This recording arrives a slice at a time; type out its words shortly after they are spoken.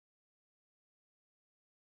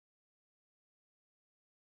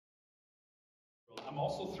I'm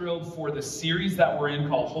also thrilled for the series that we're in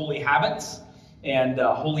called Holy Habits. And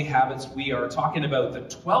Holy Habits, we are talking about the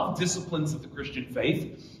 12 disciplines of the Christian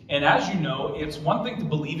faith. And as you know, it's one thing to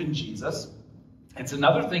believe in Jesus. It's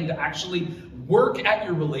another thing to actually work at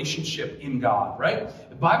your relationship in God, right?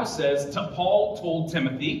 The Bible says, Paul told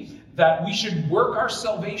Timothy that we should work our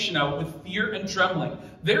salvation out with fear and trembling.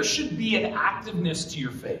 There should be an activeness to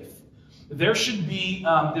your faith. There should be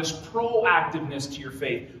this proactiveness to your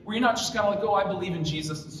faith, where you're not just kind of like, oh, I believe in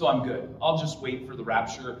Jesus, and so I'm good. I'll just wait for the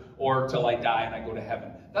rapture or till I die and I go to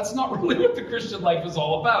heaven. That's not really what the Christian life is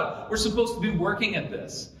all about. We're supposed to be working at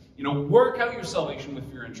this. Work out your salvation with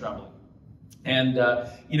fear and trembling. And,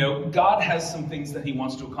 God has some things that he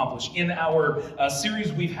wants to accomplish. In our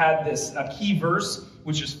series, we've had this key verse,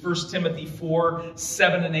 which is 1 Timothy 4,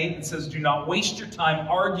 7 and 8. It says, do not waste your time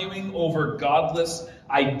arguing over godless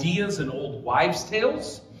ideas and old wives'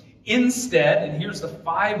 tales. Instead, and here's the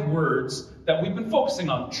 5 words that we've been focusing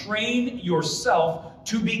on, train yourself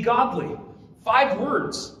to be godly. 5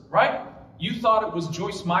 words, right? You thought it was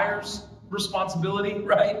Joyce Meyer's responsibility,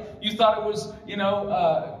 right? You thought it was,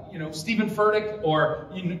 Stephen Furtick, or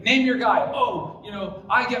name your guy. Oh,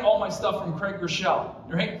 I get all my stuff from Craig Rochelle,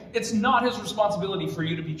 right? It's not his responsibility for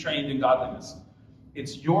you to be trained in godliness.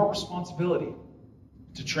 It's your responsibility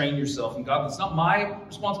to train yourself in godliness. It's not my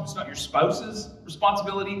responsibility. It's not your spouse's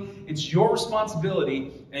responsibility. It's your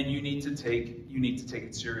responsibility, and you need to take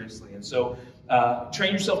it seriously. And so,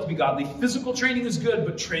 train yourself to be godly. Physical training is good,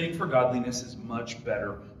 but training for godliness is much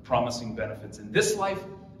better, promising benefits in this life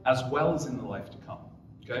as well as in the life to come.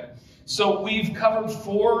 Okay? So we've covered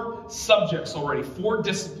 4 subjects already, 4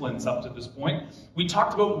 disciplines up to this point. We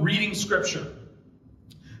talked about reading Scripture.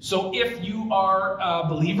 So if you are a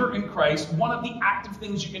believer in Christ, one of the active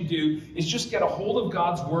things you can do is just get a hold of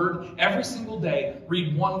God's Word every single day.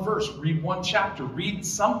 Read 1 verse, read 1 chapter, read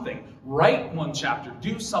something, write 1 chapter,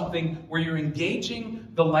 do something where you're engaging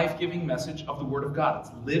the life-giving message of the Word of God.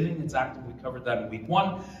 It's living, it's active. We covered that in week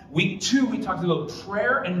 1. Week 2, we talked about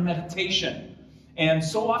prayer and meditation. And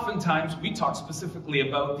so oftentimes we talk specifically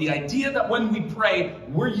about the idea that when we pray,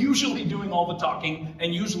 we're usually doing all the talking,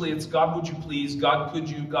 and usually it's God, would you please, God, could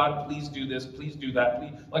you, God, please do this, please do that.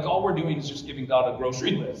 Please. Like all we're doing is just giving God a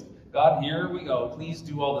grocery list. God, here we go, please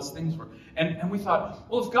do all these things for. And we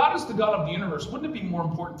thought, well, if God is the God of the universe, wouldn't it be more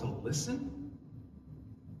important to listen?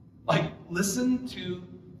 Like, listen to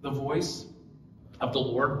the voice of the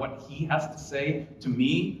Lord, what he has to say to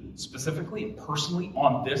me specifically and personally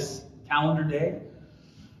on this calendar day,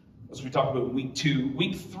 as we talked about week 2.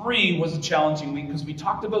 Week 3 was a challenging week because we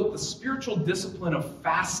talked about the spiritual discipline of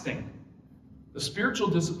fasting. The spiritual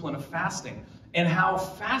discipline of fasting, and how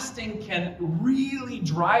fasting can really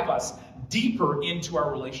drive us deeper into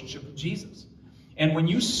our relationship with Jesus. And when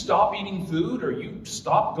you stop eating food, or you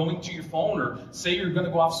stop going to your phone, or say you're going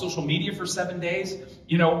to go off social media for 7 days,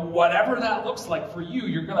 whatever that looks like for you,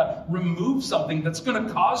 you're going to remove something that's going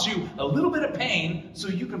to cause you a little bit of pain so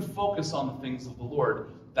you can focus on the things of the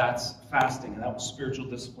Lord. That's fasting. And that was spiritual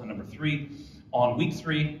discipline number 3. On week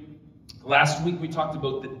 3, last week we talked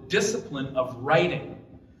about the discipline of writing.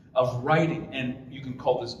 And you can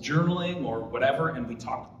call this journaling or whatever. And we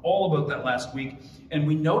talked all about that last week. And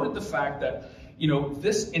we noted the fact that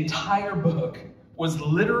this entire book was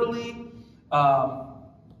literally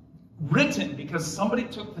written because somebody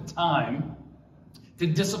took the time to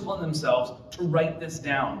discipline themselves to write this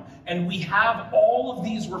down. And we have all of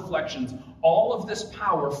these reflections, all of this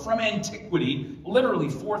power from antiquity, literally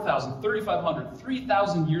 4,000, 3,500,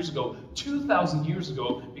 3,000 years ago, 2,000 years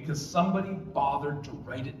ago, because somebody bothered to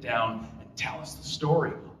write it down and tell us the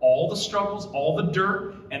story. All the struggles, all the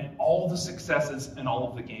dirt, and all the successes, and all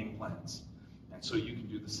of the game plans. So you can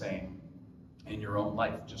do the same in your own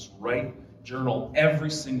life. Just write, journal every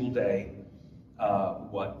single day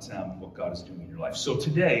what God is doing in your life. So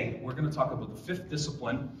today, we're going to talk about the 5th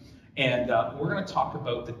discipline, and we're going to talk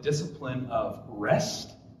about the discipline of rest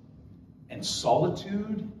and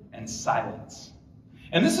solitude and silence.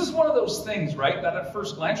 And this is one of those things, right, that at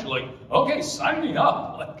first glance you're like, okay, sign me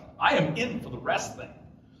up. Like, I am in for the rest thing.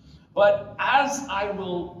 But as I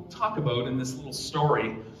will talk about in this little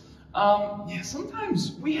story,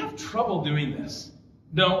 sometimes we have trouble doing this,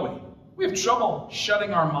 don't we? We have trouble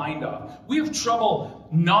shutting our mind off. We have trouble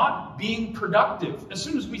not being productive. As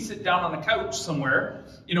soon as we sit down on a couch somewhere,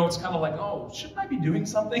 it's kind of like, oh, shouldn't I be doing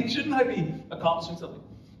something? Shouldn't I be accomplishing something?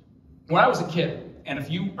 When I was a kid, and if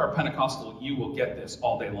you are Pentecostal, you will get this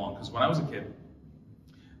all day long, because when I was a kid,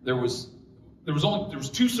 there was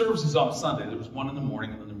 2 services on a Sunday. There was one in the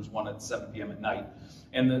morning, and then there was one at 7 p.m. at night.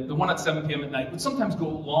 And the one at 7 p.m. at night would sometimes go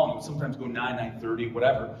long. It would sometimes go 9:30,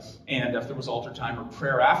 whatever. And if there was altar time or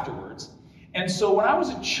prayer afterwards. And so when I was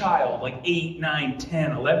a child, like 8, 9,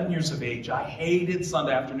 10, 11 years of age, I hated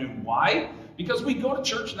Sunday afternoon. Why? Because we'd go to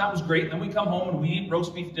church and that was great. And then we'd come home and we'd eat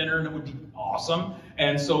roast beef dinner and it would be awesome.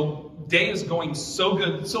 And so day is going so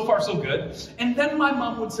good, so far so good. And then my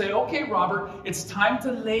mom would say, okay, Robert, it's time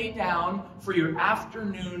to lay down for your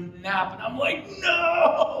afternoon nap. And I'm like,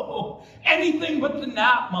 no, anything but the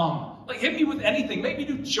nap, Mom. Like hit me with anything, make me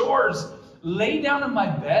do chores. Lay down in my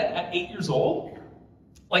bed at 8 years old?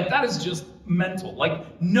 Like that is just mental.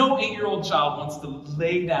 Like no 8-year-old child wants to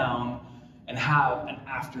lay down and have an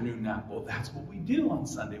afternoon nap. Well, that's what we do on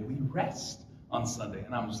Sunday. We rest on Sunday.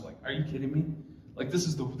 And I'm just like, are you kidding me? Like this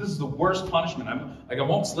is the worst punishment. I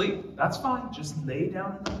won't sleep. That's fine. Just lay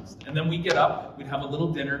down and rest. And then we get up, we'd have a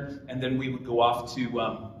little dinner, and then we would go off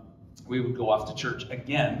to church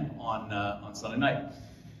again on Sunday night.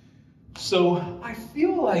 So I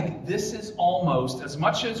feel like this is almost, as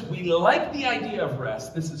much as we like the idea of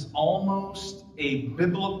rest, this is almost a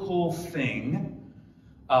biblical thing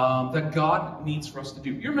that God needs for us to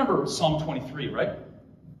do. You remember Psalm 23, right?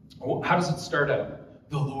 How does it start out?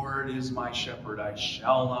 The Lord is my shepherd, I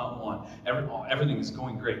shall not want. Everything is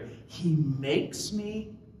going great. He makes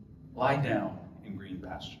me lie down in green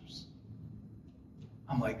pastures.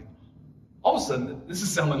 I'm like, all of a sudden, this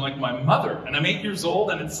is sounding like my mother, and I'm 8 years old,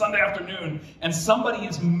 and it's Sunday afternoon, and somebody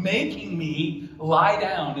is making me lie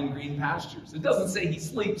down in green pastures. It doesn't say he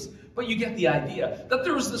sleeps, but you get the idea. That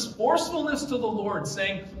there is this forcefulness to the Lord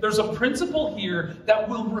saying, there's a principle here that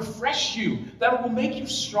will refresh you, that will make you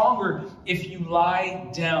stronger if you lie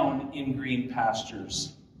down in green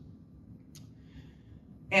pastures.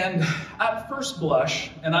 And at first blush,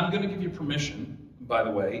 and I'm going to give you permission, by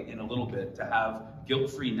the way, in a little bit, to have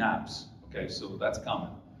guilt-free naps. Okay, so that's common.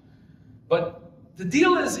 But the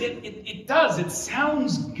deal is, it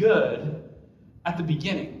sounds good at the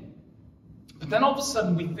beginning. But then all of a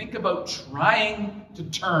sudden we think about trying to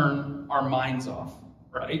turn our minds off,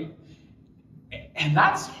 right? And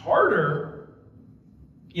that's harder,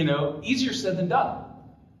 easier said than done.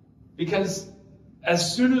 Because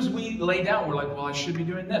as soon as we lay down, we're like, well, I should be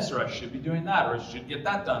doing this, or I should be doing that, or I should get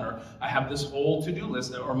that done, or I have this whole to-do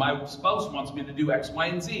list, or my spouse wants me to do X, Y,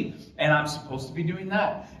 and Z, and I'm supposed to be doing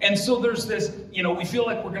that. And so there's this, we feel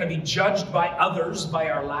like we're going to be judged by others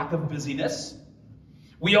by our lack of busyness.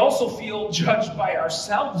 We also feel judged by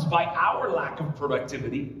ourselves by our lack of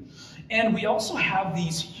productivity. And we also have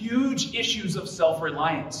these huge issues of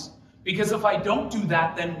self-reliance. Because if I don't do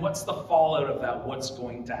that, then what's the fallout of that? What's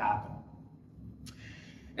going to happen?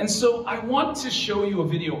 And so I want to show you a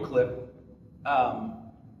video clip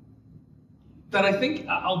that I think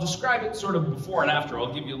I'll describe it sort of before and after.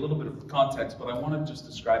 I'll give you a little bit of context, but I want to just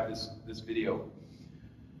describe this video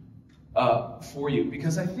for you,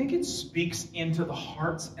 because I think it speaks into the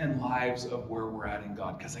hearts and lives of where we're at in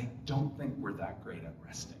God, because I don't think we're that great at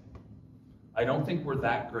resting. I don't think we're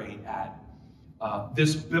that great at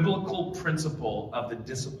this biblical principle of the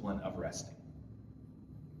discipline of resting.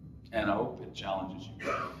 And I hope it challenges you.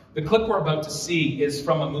 The clip we're about to see is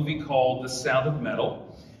from a movie called The Sound of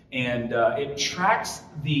Metal. And it tracks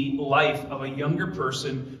the life of a younger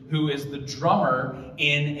person who is the drummer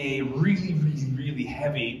in a really, really, really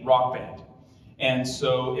heavy rock band. And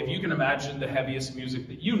so if you can imagine the heaviest music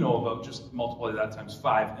that you know about, just multiply that times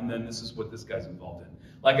 5, and then this is what this guy's involved in.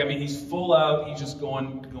 He's full out, he's just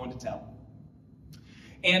going to town.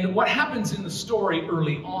 And what happens in the story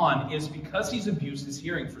early on is, because he's abused his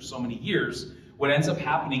hearing for so many years, what ends up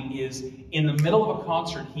happening is in the middle of a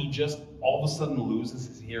concert, he just all of a sudden loses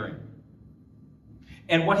his hearing.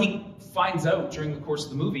 And what he finds out during the course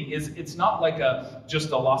of the movie is it's not like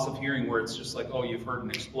just a loss of hearing where it's just like, oh, you've heard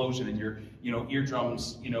an explosion in your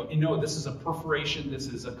eardrums. No, this is a perforation. This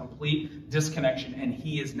is a complete disconnection, and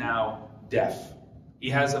he is now deaf.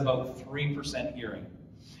 He has about 3% hearing.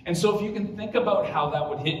 And so if you can think about how that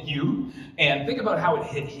would hit you, and think about how it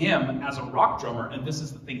hit him as a rock drummer, and this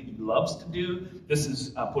is the thing he loves to do, this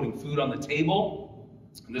is putting food on the table,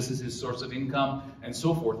 and this is his source of income, and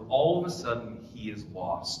so forth, all of a sudden he is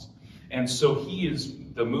lost. And so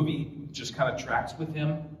the movie just kind of tracks with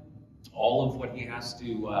him all of what he has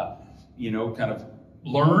to, kind of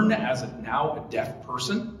learn as now a deaf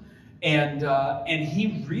person. And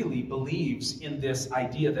he really believes in this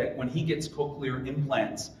idea that when he gets cochlear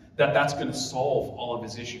implants, that's going to solve all of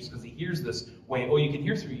his issues. Because he hears this way, you can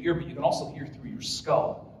hear through your ear, but you can also hear through your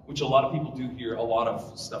skull, which a lot of people do hear a lot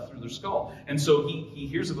of stuff through their skull. And so he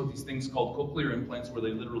hears about these things called cochlear implants, where they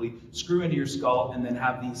literally screw into your skull and then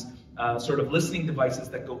have these sort of listening devices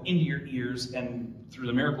that go into your ears, and through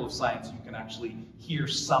the miracle of science, you can actually hear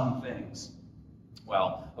some things.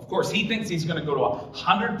 Well, of course, he thinks he's going to go to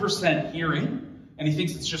 100% hearing, And he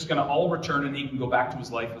thinks it's just going to all return and he can go back to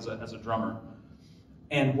his life as a drummer.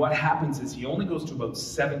 And what happens is he only goes to about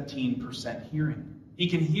 17% hearing. He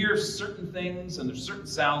can hear certain things and there's certain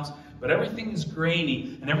sounds, but everything is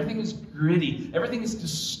grainy and everything is gritty. Everything is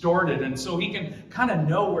distorted. And so he can kind of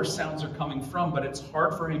know where sounds are coming from, but it's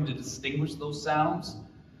hard for him to distinguish those sounds.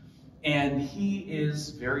 And he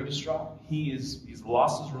is very distraught. He's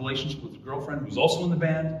lost his relationship with his girlfriend, who's also in the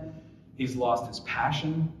band. He's lost his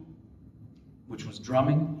passion, which was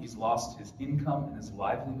drumming. He's lost his income and his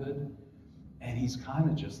livelihood. And he's kind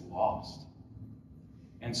of just lost.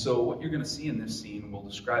 And so what you're going to see in this scene, we'll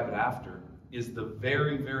describe it after, is the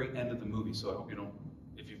very, very end of the movie. So I hope you don't,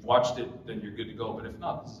 if you've watched it, then you're good to go. But if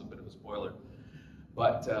not, this is a bit of a spoiler.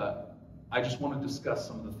 But I just want to discuss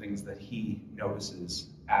some of the things that he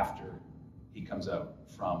notices after he comes out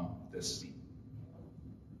from this scene.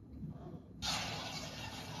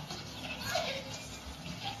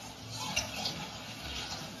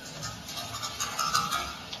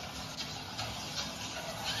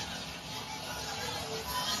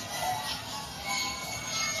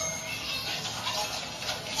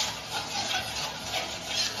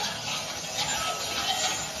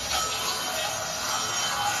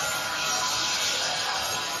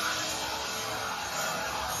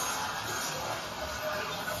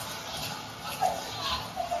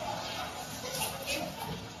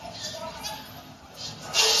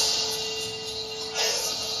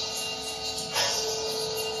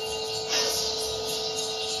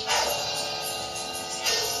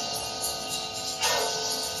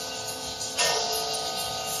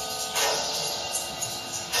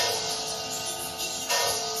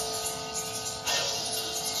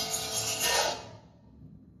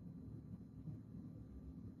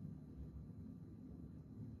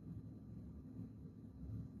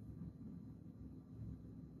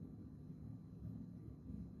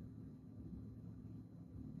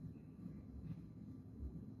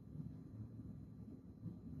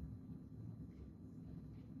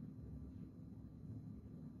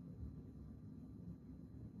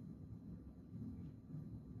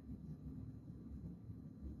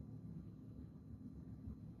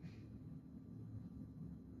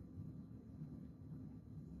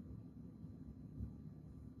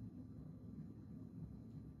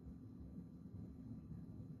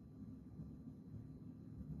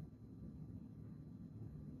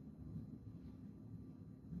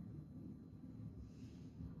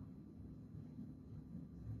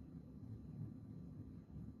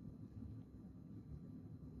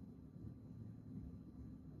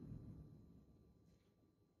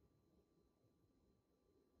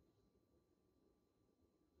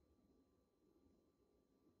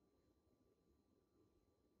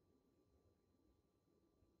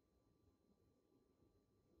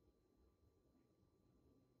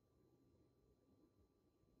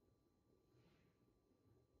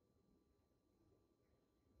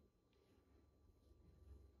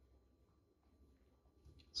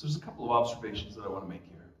 So there's a couple of observations that I want to make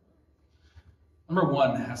here. Number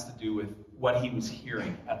one has to do with what he was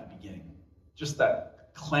hearing at the beginning. Just that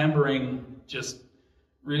clambering, just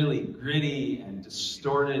really gritty and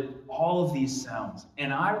distorted, all of these sounds.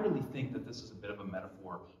 And I really think that this is a bit of a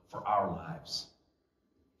metaphor for our lives.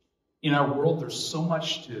 In our world, there's so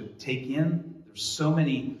much to take in. There's so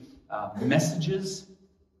many messages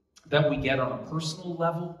that we get on a personal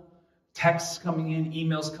level. Texts coming in,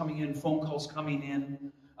 emails coming in, phone calls coming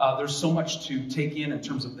in. There's so much to take in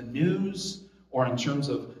terms of the news or in terms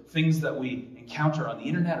of things that we encounter on the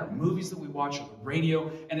internet or movies that we watch on the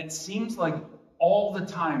radio. And it seems like all the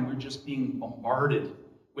time we're just being bombarded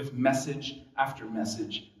with message after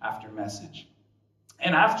message after message.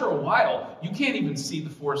 And after a while, you can't even see the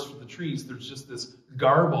forest for the trees. There's just this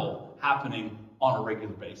garble happening on a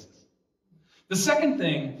regular basis. The second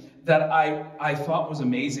thing that I thought was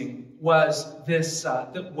amazing was this.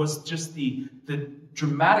 That was just the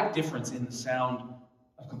dramatic difference in the sound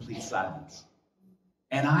of complete silence.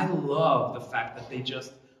 And I love the fact that they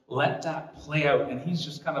just let that play out, and he's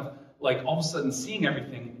just kind of like all of a sudden seeing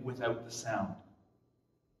everything without the sound.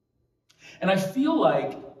 And I feel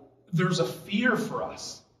like there's a fear for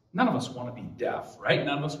us. None of us want to be deaf, right?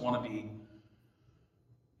 None of us want to be,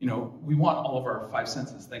 we want all of our five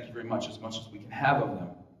senses, thank you very much as we can have of them.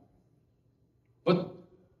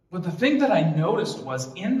 But the thing that I noticed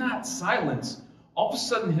was in that silence, all of a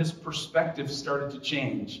sudden his perspective started to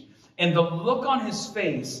change. And the look on his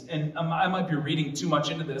face, and I might be reading too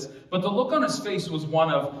much into this, but the look on his face was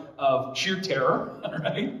one of sheer terror,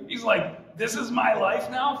 right? He's like, this is my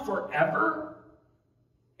life now forever?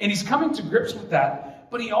 And he's coming to grips with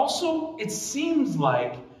that. But he also, it seems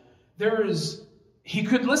like there is he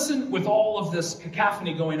could listen with all of this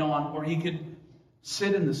cacophony going on, or he could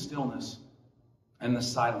sit in the stillness and the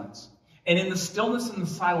silence. And in the stillness and the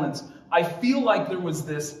silence, I feel like there was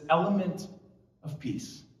this element of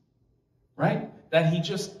peace, right? That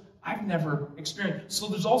I've never experienced. So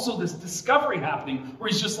there's also this discovery happening where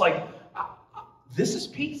he's just like, this is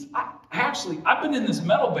peace. I've been in this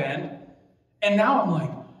metal band, and now I'm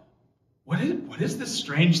like, what is this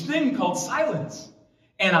strange thing called silence?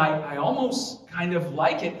 And I almost kind of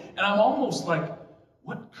like it, and I'm almost like,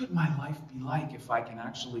 what could my life be like if I can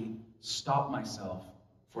actually stop myself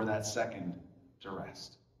for that second to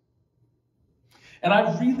rest? And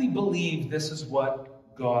I really believe this is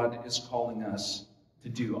what God is calling us to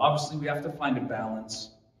do. Obviously, we have to find a balance.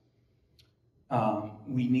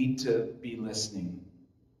 We need to be listening.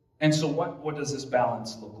 And so what does this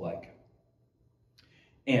balance look like?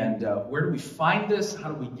 And where do we find this?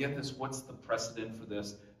 How do we get this? What's the precedent for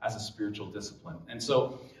this as a spiritual discipline? And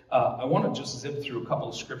so I want to just zip through a couple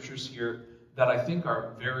of scriptures here that I think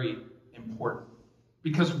are very important.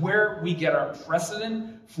 Because where we get our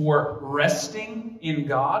precedent for resting in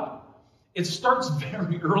God, it starts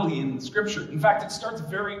very early in the scripture. In fact, it starts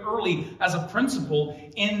very early as a principle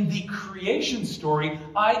in the creation story,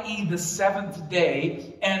 i.e. the seventh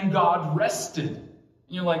day, and God rested. And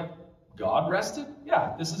you're like, God rested?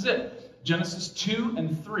 Yeah, this is it. Genesis 2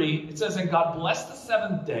 and 3, it says, and God blessed the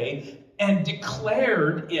seventh day and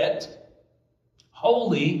declared it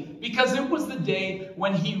holy, because it was the day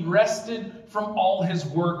when he rested from all his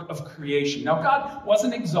work of creation. Now, God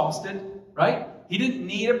wasn't exhausted, right? He didn't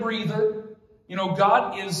need a breather.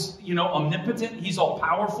 God is, omnipotent. He's all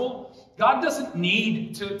powerful. God doesn't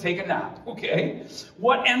need to take a nap, okay?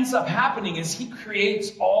 What ends up happening is he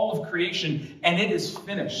creates all of creation, and it is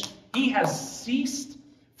finished. He has ceased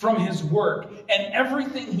from his work, and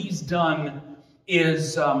everything he's done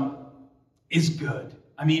is good.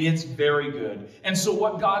 I mean, it's very good. And so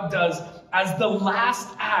what God does as the last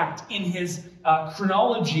act in his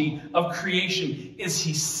chronology of creation is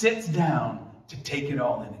he sits down to take it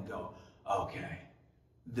all in and go, okay,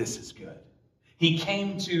 this is good. He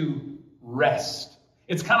came to rest.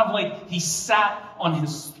 It's kind of like he sat on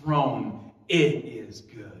his throne. It is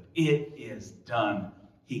good. It is done.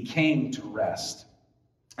 He came to rest.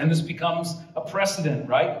 And this becomes a precedent,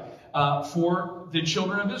 right, for the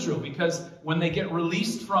children of Israel, because when they get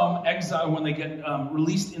released from exile, when they get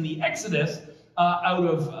released in the Exodus out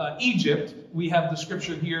of Egypt, we have the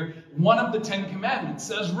scripture here, one of the 10 commandments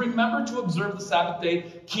says, remember to observe the Sabbath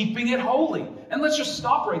day, keeping it holy. And let's just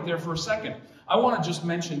stop right there for a second. I want to just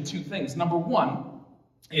mention two things. Number one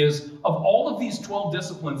is, of all of these 12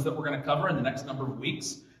 disciplines that we're going to cover in the next number of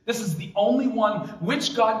weeks, this is the only one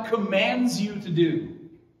which God commands you to do.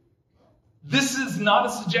 This is not a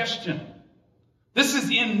suggestion. This is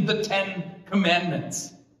in the 10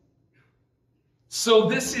 commandments. So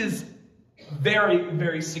this is very,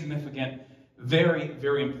 very significant, very,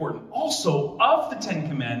 very important. Also, of the 10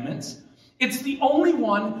 commandments, it's the only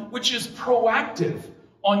one which is proactive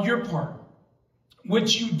on your part,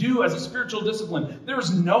 which you do as a spiritual discipline.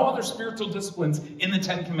 There's no other spiritual disciplines in the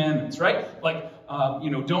 10 commandments, right? Like,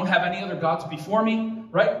 don't have any other gods before me,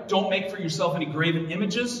 right? Don't make for yourself any graven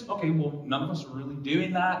images. Okay, well, none of us are really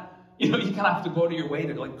doing that. You kind of have to go to your way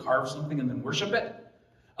to carve something and then worship it.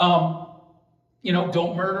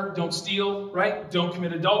 Don't murder, don't steal, right? Don't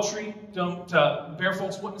commit adultery, don't bear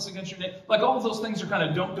false witness against your neighbor. Like all of those things are kind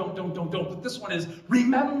of don't. But this one is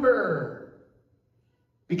remember.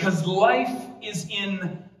 Because life is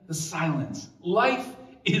in the silence. Life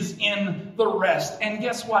is in the rest. And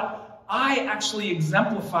guess what? I actually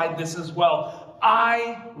exemplified this as well.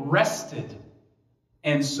 I rested.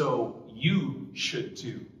 And so you should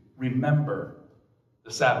too. Remember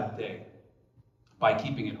the Sabbath day by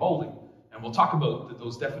keeping it holy. And we'll talk about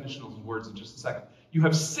those definitional words in just a second. You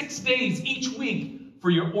have 6 days each week for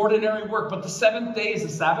your ordinary work, but the seventh day is the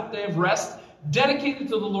Sabbath day of rest, dedicated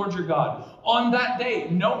to the Lord your God. On that day,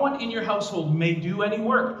 no one in your household may do any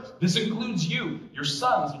work. This includes you, your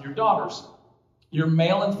sons and your daughters, your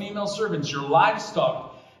male and female servants, your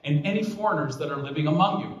livestock, and any foreigners that are living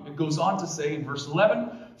among you. It goes on to say in verse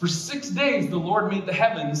 11, for 6 days the Lord made the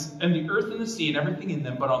heavens and the earth and the sea and everything in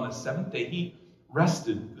them, but on the seventh day he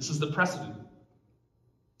rested. This is the precedent.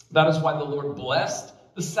 That is why the Lord blessed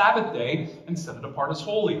the Sabbath day and set it apart as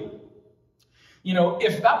holy.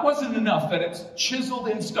 If that wasn't enough, that it's chiseled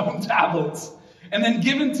in stone tablets and then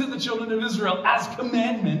given to the children of Israel as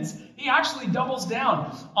commandments, he actually doubles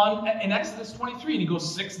down in Exodus 23, and he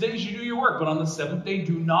goes, 6 days you do your work, but on the seventh day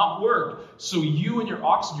do not work, so you and your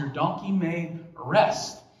ox and your donkey may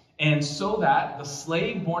rest. and so that the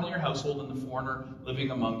slave born in your household and the foreigner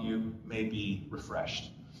living among you may be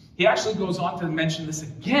refreshed. He actually goes on to mention this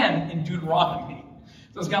again in Deuteronomy.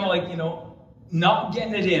 So it's kind of like, not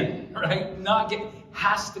getting it in, right?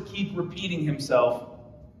 Has to keep repeating himself.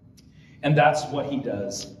 And that's what he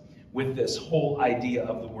does with this whole idea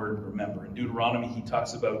of the word remember. In Deuteronomy, he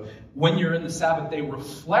talks about, when you're in the Sabbath day,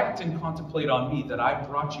 reflect and contemplate on me, that I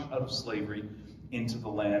brought you out of slavery into the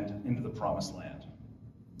land, into the promised land.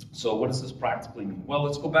 So what does this practically mean? Well,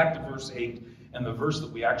 let's go back to verse 8 and the verse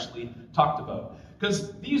that we actually talked about.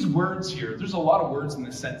 Because these words here, there's a lot of words in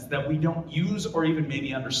this sense that we don't use or even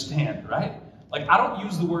maybe understand, right? Like, I don't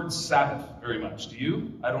use the word Sabbath very much. Do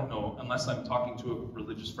you? I don't know, unless I'm talking to a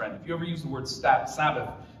religious friend. If you ever use the word Sabbath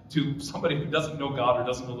to somebody who doesn't know God or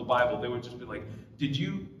doesn't know the Bible, they would just be like, did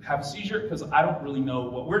you have a seizure? Because I don't really know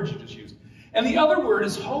what word you just used. And the other word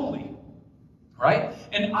is holy, right?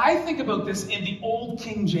 And I think about this in the old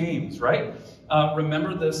King James, right?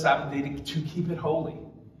 Remember the Sabbath day to keep it holy.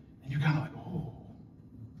 And you're kind of like, oh,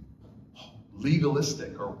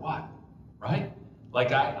 legalistic or what, right?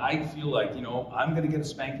 Like, I feel like, I'm going to get a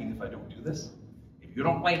spanking if I don't do this. If you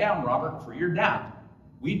don't lay down, Robert, for your nap,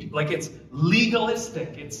 it's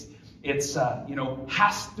legalistic. It's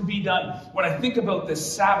has to be done. When I think about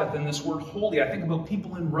this Sabbath and this word holy, I think about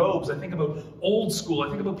people in robes. I think about old school. I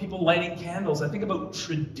think about people lighting candles. I think about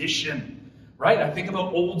tradition, right? I think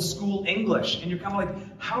about old school English. And you're kind of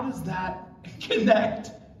like, how does that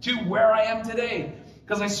connect to where I am today?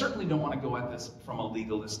 Because I certainly don't want to go at this from a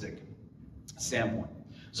legalistic standpoint.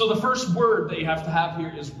 So the first word that you have to have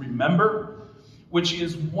here is remember, which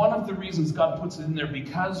is one of the reasons God puts it in there,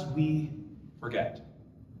 because we forget.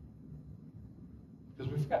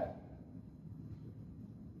 Because we forget.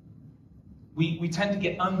 We tend to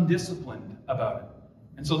get undisciplined about it.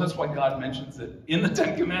 And so that's why God mentions it in the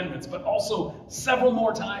Ten Commandments, but also several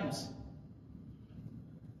more times.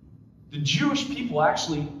 The Jewish people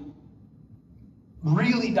actually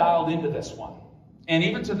really dialed into this one. And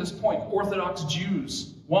even to this point, Orthodox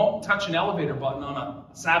Jews won't touch an elevator button on a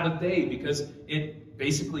Sabbath day because it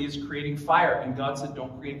basically is creating fire. And God said,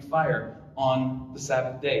 don't create fire on the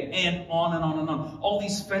Sabbath day. And on and on and on. All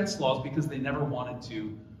these fence laws because they never wanted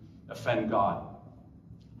to offend God.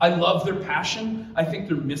 I love their passion. I think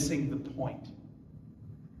they're missing the point.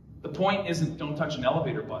 The point isn't don't touch an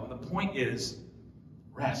elevator button. The point is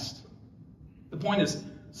rest. The point is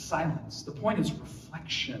silence. The point is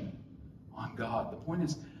reflection on God. The point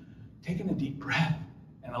is taking a deep breath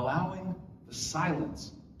and allowing the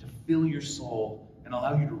silence to fill your soul and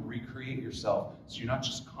allow you to recreate yourself so you're not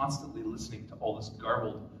just constantly listening to all this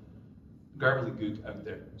gobbledygook out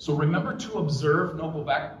there. So remember to observe. No, go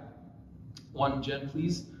back one, Jen,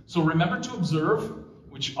 please. So remember to observe,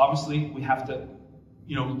 which obviously we have to,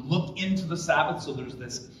 look into the Sabbath. So there's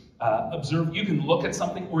this observe. You can look at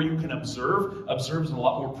something or you can observe. Observe is a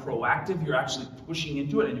lot more proactive. You're actually pushing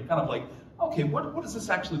into it and you're kind of like, okay, what does this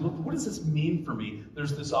actually look like? What does this mean for me?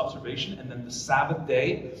 There's this observation, and then the Sabbath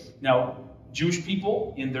day. Now, Jewish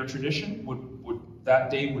people in their tradition would that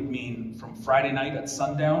day would mean from Friday night at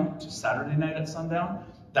sundown to Saturday night at sundown.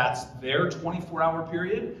 That's their 24-hour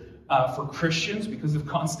period. For Christians, because of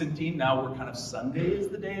Constantine, now we're kind of Sunday is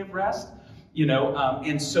the day of rest.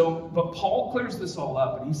 But Paul clears this all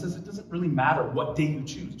up, and he says it doesn't really matter what day you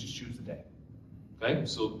choose, just choose the day. Okay,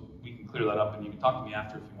 so we can clear that up, and you can talk to me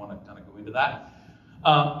after if you want to kind of go into that.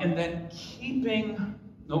 And then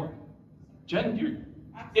Jen, you're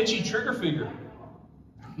itchy trigger finger.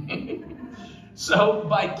 So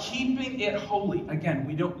by keeping it holy, again,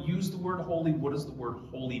 we don't use the word holy. What does the word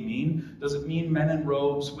holy mean? Does it mean men in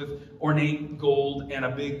robes with ornate gold and a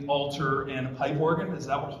big altar and a pipe organ? Is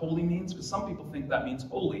that what holy means? Because some people think that means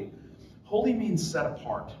holy. Holy means set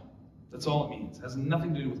apart. That's all it means. It has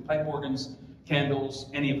nothing to do with pipe organs, candles,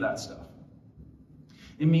 any of that stuff.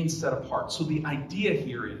 It means set apart. So the idea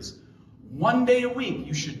here is one day a week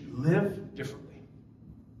you should live differently.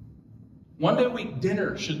 One day a week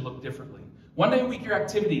dinner should look differently. One day a week your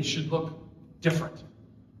activities should look different.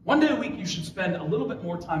 One day a week you should spend a little bit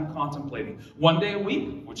more time contemplating. One day a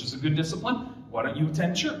week, which is a good discipline, why don't you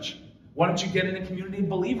attend church? Why don't you get in a community of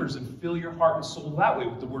believers and fill your heart and soul that way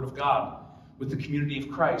with the Word of God, with the community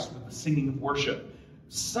of Christ, with the singing of worship?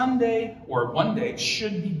 Sunday or one day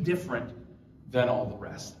should be different than all the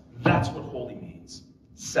rest. That's what holy means.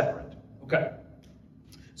 Separate. Okay.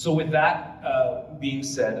 So with that being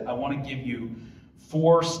said, I want to give you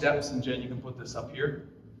 4 steps, and Jen, you can put this up here.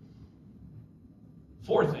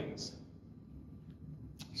 4 things.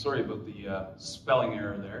 Sorry about the spelling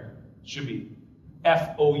error there. It should be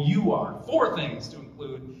F-O-U-R. 4 things to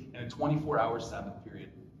include in a 24-hour Sabbath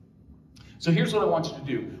period. So here's what I want you to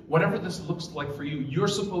do. Whatever this looks like for you, you're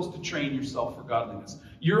supposed to train yourself for godliness.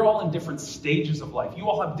 You're all in different stages of life. You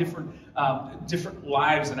all have different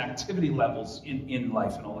lives and activity levels in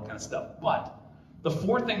life and all that kind of stuff. But the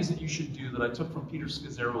 4 things that you should do that I took from Peter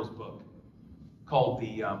Scazzero's book called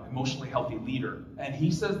The Emotionally Healthy Leader. And he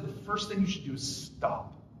says the first thing you should do is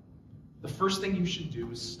stop. The first thing you should do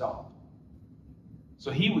is stop. So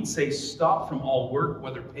he would say stop from all work,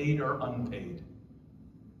 whether paid or unpaid.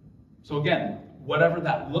 So again, whatever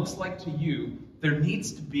that looks like to you, there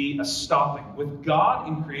needs to be a stopping. With God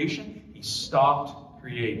in creation, he stopped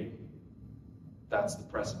creating. That's the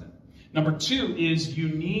precedent. Number 2 is you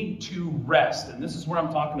need to rest. And this is what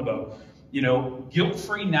I'm talking about.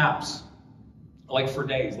 Guilt-free naps. Like for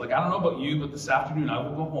days. Like, I don't know about you, but this afternoon I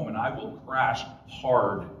will go home and I will crash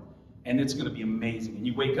hard. And it's going to be amazing. And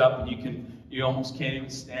you wake up and you almost can't even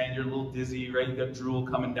stand. You're a little dizzy, right? You got drool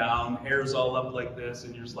coming down, hair's all up like this,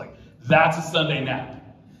 and you're just like, that's a Sunday nap.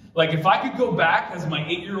 Like, if I could go back as my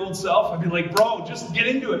 8-year-old self, I'd be like, bro, just get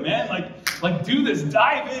into it, man. Like do this,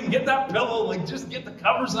 dive in, get that pillow, like just get the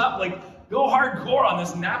covers up, like go hardcore on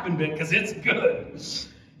this napping bit because it's good.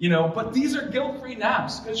 But these are guilt-free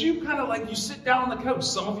naps because you kind of you sit down on the couch.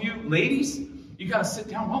 Some of you ladies, you got to sit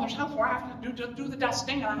down. Well, there's nothing more. I have to do the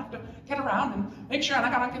dusting, and I have to get around and make sure, and I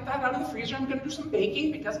got to get that out of the freezer. I'm going to do some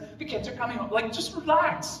baking because the kids are coming home. Like, just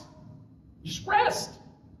relax. Just rest.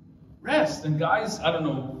 Rest. And guys, I don't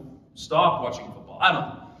know, stop watching football. I don't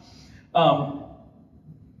know.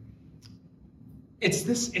 It's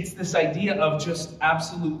this idea of just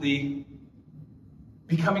absolutely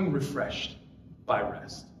becoming refreshed by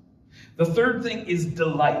rest. The third thing is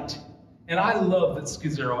delight. And I love that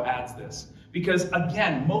Scazzero adds this. Because,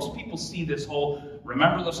 again, most people see this whole,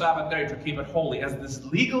 remember the Sabbath day to keep it holy, as this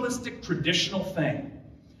legalistic, traditional thing.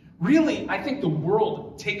 Really, I think the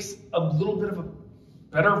world takes a little bit of a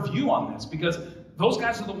better view on this. Because those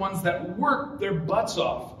guys are the ones that work their butts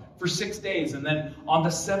off for 6 days. And then on the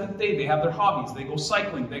 7th day, they have their hobbies. They go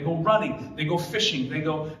cycling, they go running, they go fishing, they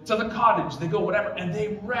go to the cottage, they go whatever. And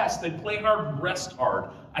they rest. They play hard, rest hard.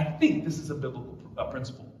 I think this is a biblical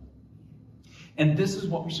principle. And this is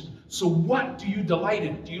what we should. So what do you delight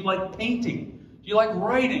in? Do you like painting? Do you like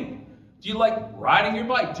writing? Do you like riding your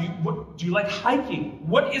bike? Do you like hiking?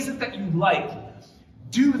 What is it that you like?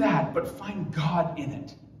 Do that, but find God in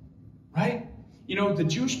it. Right? The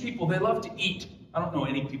Jewish people, they love to eat. I don't know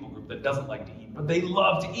any people group that doesn't like to eat, but they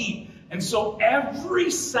love to eat. And so every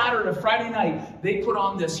Saturday, Friday night, they put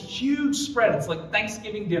on this huge spread. It's like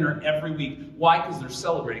Thanksgiving dinner every week. Why? Because they're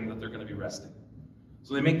celebrating that they're going to be resting.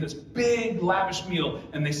 So they make this big, lavish meal,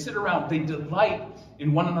 and they sit around. They delight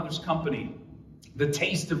in one another's company, the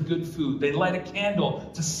taste of good food. They light a candle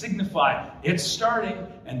to signify it's starting,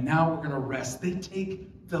 and now we're going to rest. They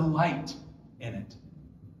take delight in it.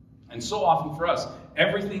 And so often for us,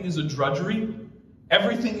 everything is a drudgery.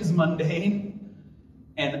 Everything is mundane.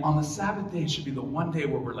 And on the Sabbath day, it should be the one day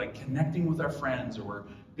where we're connecting with our friends, or we're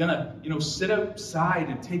going to, sit outside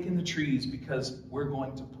and take in the trees because we're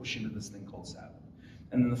going to push into this thing called Sabbath.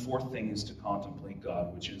 And then the 4th thing is to contemplate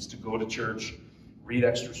God, which is to go to church, read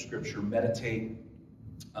extra scripture, meditate,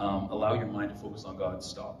 allow your mind to focus on God,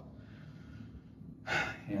 stop,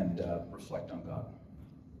 and reflect on God.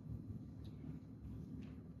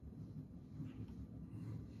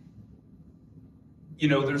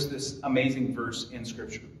 There's this amazing verse in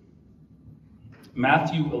Scripture.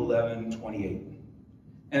 Matthew 11:28.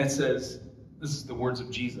 And it says, this is the words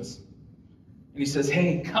of Jesus. And he says,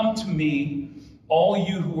 hey, come to me, all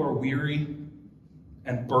you who are weary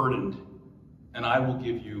and burdened, and I will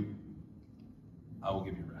give you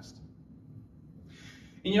rest.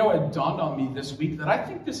 And it dawned on me this week that I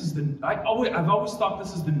think this is I've always thought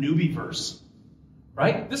this is the newbie verse,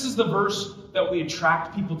 right? This is the verse that we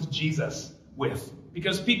attract people to Jesus with.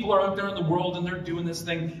 Because people are out there in the world and they're doing this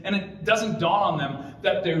thing, and it doesn't dawn on them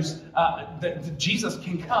that that Jesus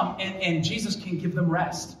can come and Jesus can give them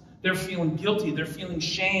rest. They're feeling guilty. They're feeling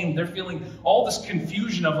shame. They're feeling all this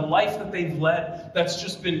confusion of a life that they've led that's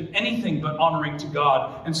just been anything but honoring to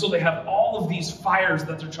God. And so they have all of these fires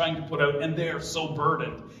that they're trying to put out, and they are so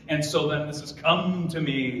burdened. And so then this is, come to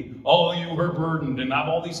me, all you who are burdened, and I have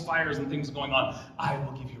all these fires and things going on. I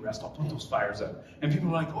will give you rest. I'll put those fires out. And people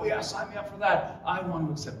are like, oh yeah, sign me up for that. I want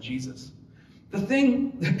to accept Jesus. The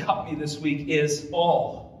thing that got me this week is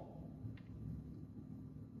all.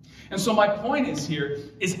 And so my point is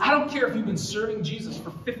I don't care if you've been serving Jesus for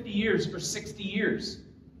 50 years or 60 years.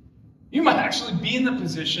 You might actually be in the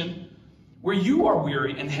position where you are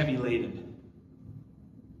weary and heavy laden.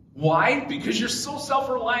 Why? Because you're so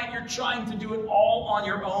self-reliant, you're trying to do it all on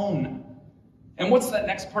your own. And what's that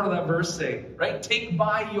next part of that verse say? Right? Take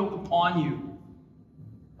my yoke upon you.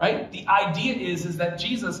 Right? The idea is that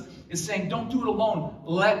Jesus is saying, don't do it alone.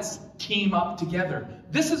 Let's team up together.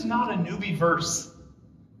 This is not a newbie verse.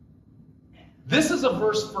 This is a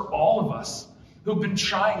verse for all of us who've been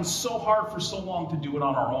trying so hard for so long to do it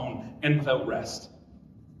on our own and without rest.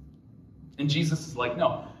 And Jesus is like,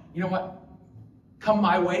 no, you know what? Come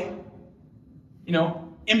my way.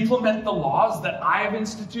 Implement the laws that I have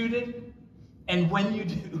instituted. And when you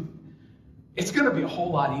do, it's going to be a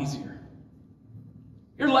whole lot easier.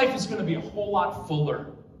 Your life is going to be a whole lot fuller.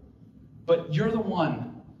 But you're the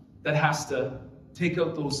one that has to take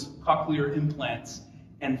out those cochlear implants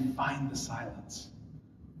and find the silence.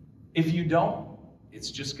 If you don't,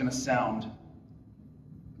 it's just going to sound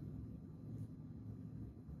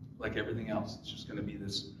like everything else. It's just going to be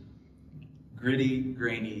this gritty,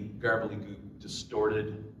 grainy, gobbledygook,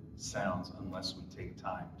 distorted sounds unless we take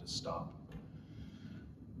time to stop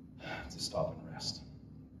and rest.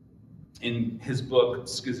 In his book,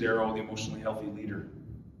 Scazzero, The Emotionally Healthy Leader,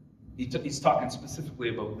 he's talking specifically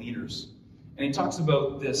about leaders. And he talks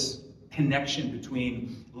about this connection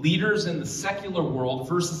between leaders in the secular world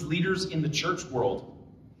versus leaders in the church world.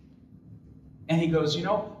 And he goes,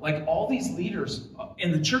 like all these leaders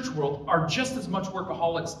in the church world are just as much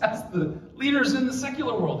workaholics as the leaders in the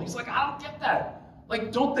secular world. He's like, I don't get that.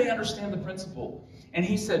 Like, don't they understand the principle? And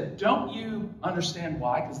he said, don't you understand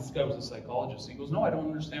why? Because this guy was a psychologist. He goes, no, I don't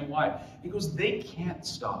understand why. He goes, they can't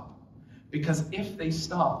stop. Because if they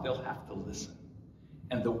stop, they'll have to listen.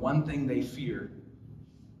 And the one thing they fear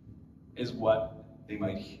is what they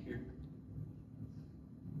might hear.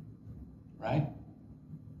 Right?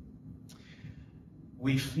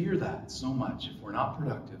 We fear that so much if we're not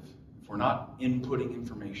productive, if we're not inputting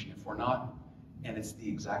information, if we're not, and it's the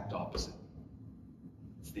exact opposite.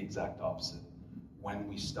 It's the exact opposite. When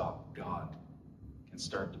we stop, God can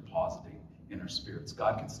start depositing in our spirits.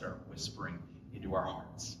 God can start whispering into our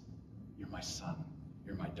hearts. You're my son.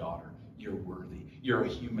 You're my daughter. You're worthy. You're a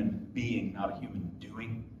human being, not a human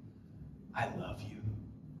doing. I love you.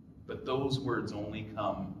 But those words only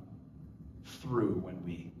come through when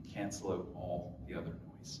we cancel out all the other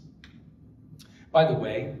noise. By the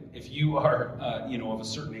way, if you are, of a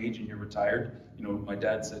certain age and you're retired, my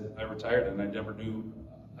dad said I retired and I never knew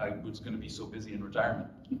I was going to be so busy in retirement.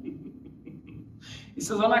 He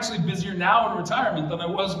says, I'm actually busier now in retirement than I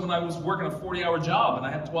was when I was working a 40-hour job and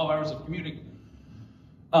I had 12 hours of commuting.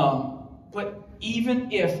 But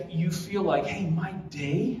even if you feel like, hey, my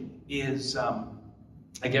day is,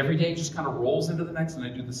 like every day just kind of rolls into the next and I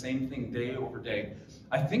do the same thing day over day,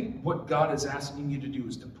 I think what God is asking you to do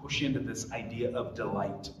is to push into this idea of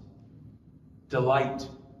delight. Delight.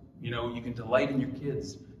 You can delight in your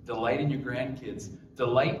kids, delight in your grandkids,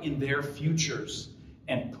 delight in their futures,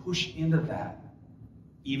 and push into that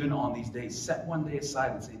even on these days. Set one day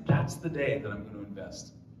aside and say, that's the day that I'm going to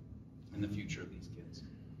invest in the future of these kids.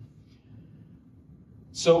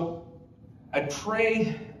 So I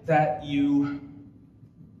pray that you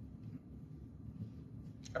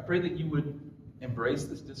would embrace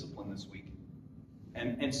this discipline this week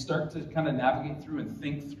and start to kind of navigate through and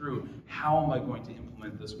think through, how am I going to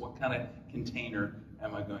implement this? What kind of container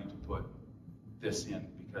am I going to put this in?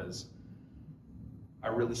 Because I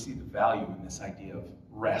really see the value in this idea of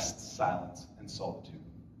rest, silence, and solitude.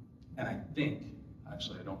 And I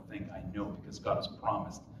know, because God has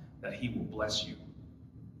promised that he will bless you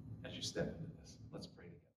as you step into